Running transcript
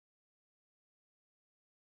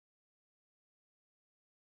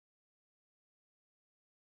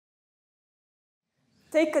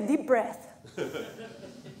Take a deep breath.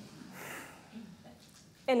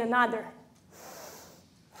 And another.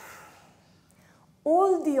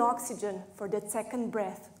 All the oxygen for that second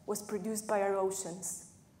breath was produced by our oceans.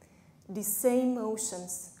 These same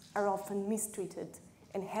oceans are often mistreated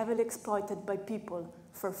and heavily exploited by people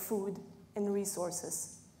for food and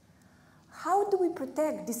resources. How do we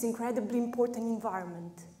protect this incredibly important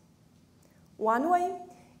environment? One way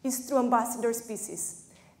is through ambassador species.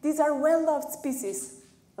 These are well-loved species,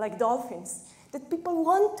 like dolphins, that people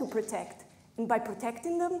want to protect. And by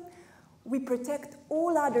protecting them, we protect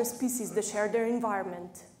all other species that share their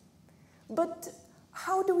environment. But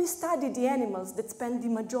how do we study the animals that spend the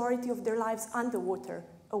majority of their lives underwater,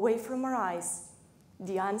 away from our eyes?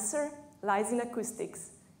 The answer lies in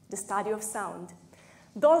acoustics, the study of sound.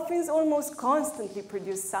 Dolphins almost constantly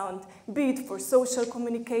produce sound, be it for social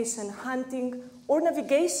communication, hunting, or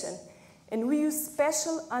navigation. And we use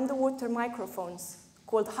special underwater microphones,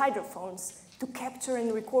 called hydrophones, to capture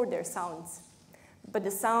and record their sounds. But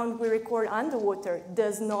the sound we record underwater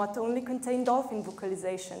does not only contain dolphin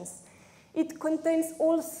vocalizations. It contains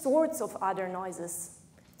all sorts of other noises.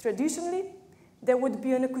 Traditionally, there would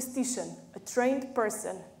be an acoustician, a trained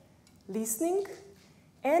person, listening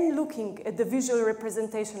and looking at the visual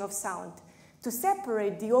representation of sound to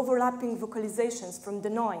separate the overlapping vocalizations from the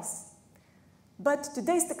noise. But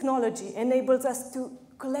today's technology enables us to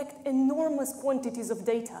collect enormous quantities of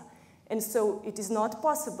data, and so it is not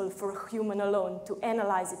possible for a human alone to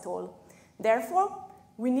analyze it all. Therefore,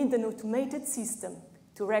 we need an automated system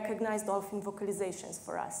to recognize dolphin vocalizations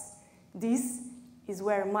for us. This is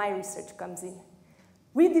where my research comes in.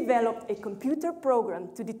 We developed a computer program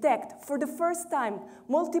to detect, for the first time,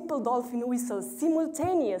 multiple dolphin whistles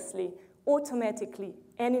simultaneously, automatically,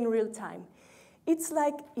 and in real time. It's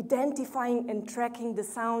like identifying and tracking the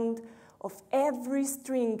sound of every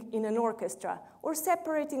string in an orchestra, or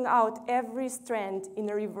separating out every strand in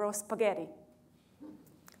a river of spaghetti.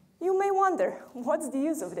 You may wonder, what's the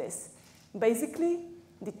use of this? Basically,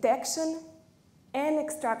 detection and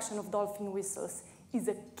extraction of dolphin whistles is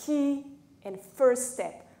a key and first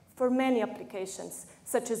step for many applications,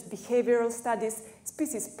 such as behavioral studies,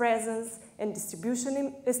 species presence and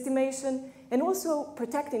distribution estimation, and also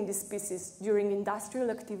protecting these species during industrial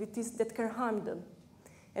activities that can harm them.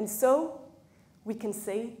 And so, we can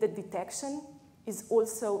say that detection is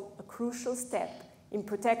also a crucial step in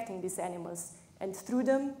protecting these animals, and through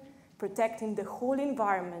them, protecting the whole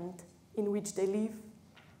environment in which they live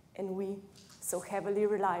and we so heavily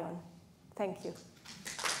rely on. Thank you.